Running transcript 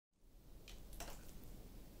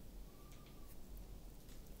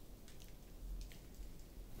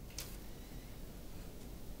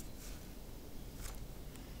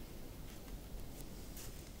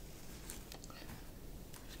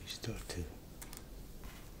start to,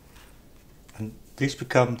 and these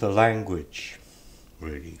become the language,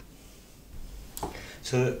 really.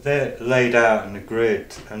 So that they're laid out in a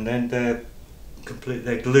grid, and then they're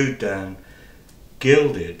glued down,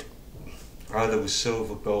 gilded, either with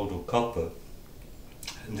silver, gold or copper,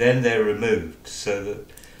 and then they're removed, so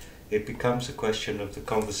that it becomes a question of the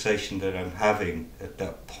conversation that I'm having at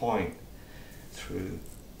that point through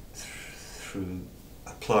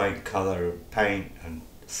applying colour and paint and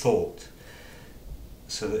thought,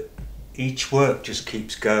 so that each work just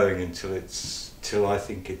keeps going till I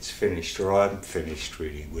think it's finished, or I'm finished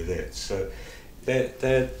really with it. So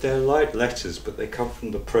they're light letters, but they come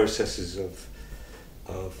from the processes of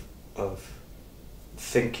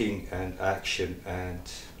thinking and action and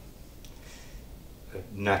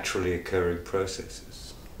naturally occurring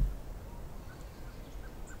processes.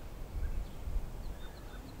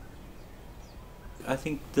 I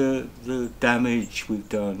think the damage we've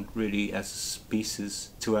done really as a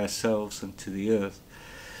species to ourselves and to the earth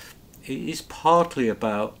is partly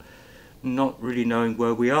about not really knowing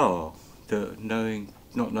where we are, not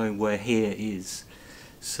knowing where here is,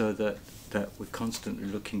 so that we're constantly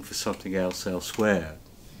looking for something else elsewhere.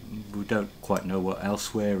 We don't quite know what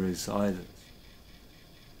elsewhere is either.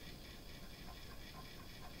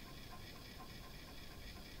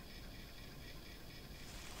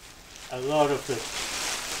 A lot of the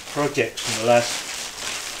projects in the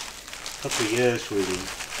last couple of years really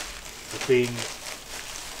have been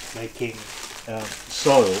making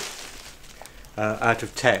soil out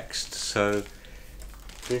of text. So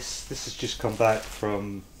this has just come back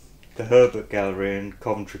from the Herbert Gallery in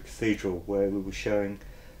Coventry Cathedral, where we were showing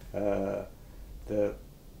the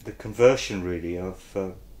conversion really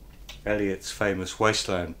of Eliot's famous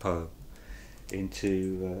Wasteland poem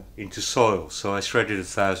into soil. So I shredded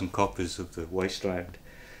 1,000 copies of the Wasteland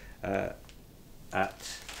at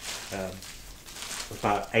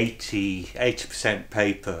about 80%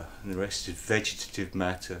 paper, and the rest is vegetative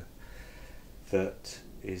matter that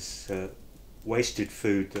is wasted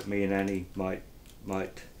food that me and Annie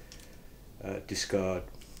might discard.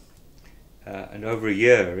 And over a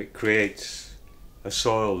year it creates a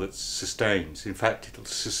soil that sustains. In fact, it'll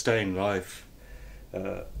sustain life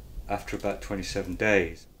after about 27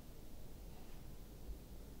 days.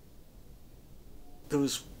 There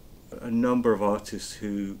was a number of artists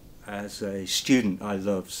who, as a student, I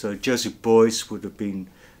loved. So Joseph Beuys would have been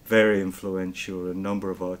very influential. A number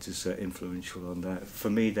of artists are influential on that. For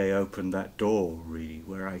me, they opened that door really,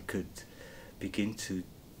 where I could begin to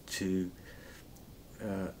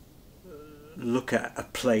look at a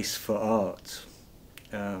place for art,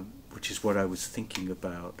 which is what I was thinking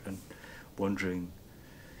about, and wondering,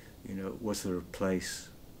 you know, was there a place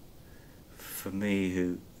for me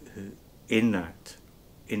who in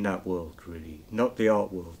that world really, not the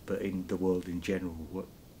art world, but in the world in general. What,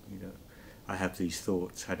 you know, I have these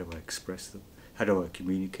thoughts. How do I express them? How do I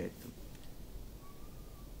communicate them?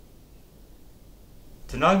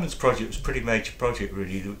 The Nyman's project was a pretty major project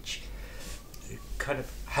really, which kind of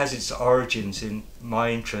has its origins in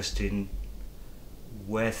my interest in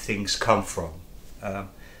where things come from.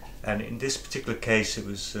 And in this particular case it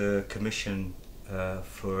was a commission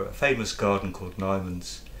for a famous garden called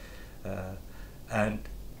Nyman's, and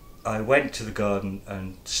I went to the garden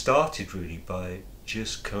and started really by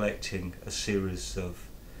just collecting a series of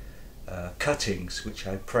cuttings which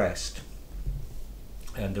I pressed,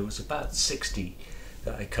 and there was about 60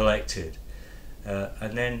 that I collected,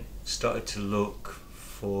 and then started to look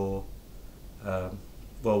for,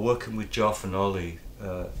 working with Joff and Ollie,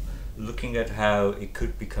 looking at how it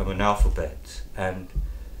could become an alphabet, and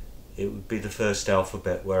it would be the first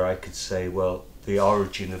alphabet where I could say, well, the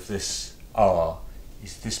origin of this R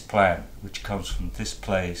is this plant which comes from this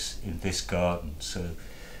place in this garden. So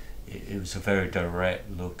it was a very direct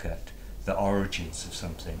look at the origins of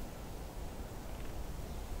something.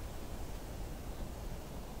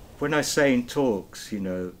 When I say in talks, you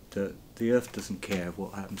know, that the earth doesn't care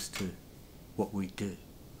what happens to what we do,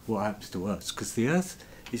 what happens to us, because the earth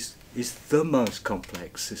is the most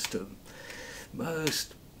complex system,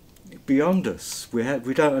 most beyond us. We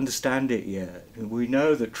don't understand it yet. And we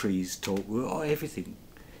know that trees talk. Everything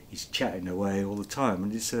is chatting away all the time,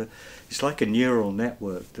 and it's like a neural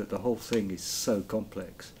network. That the whole thing is so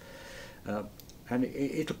complex, and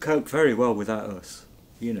it'll cope very well without us.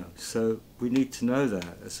 You know, so we need to know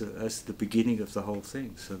that as the beginning of the whole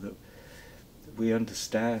thing, so that we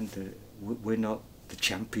understand that we're not the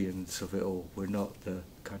champions of it all. We're not the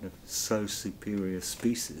kind of so superior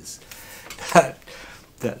species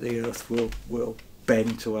that the earth will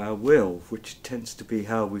bend to our will, which tends to be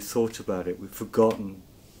how we've thought about it. We've forgotten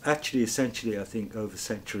actually, essentially, I think over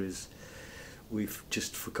centuries we've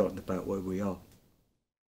just forgotten about where we are.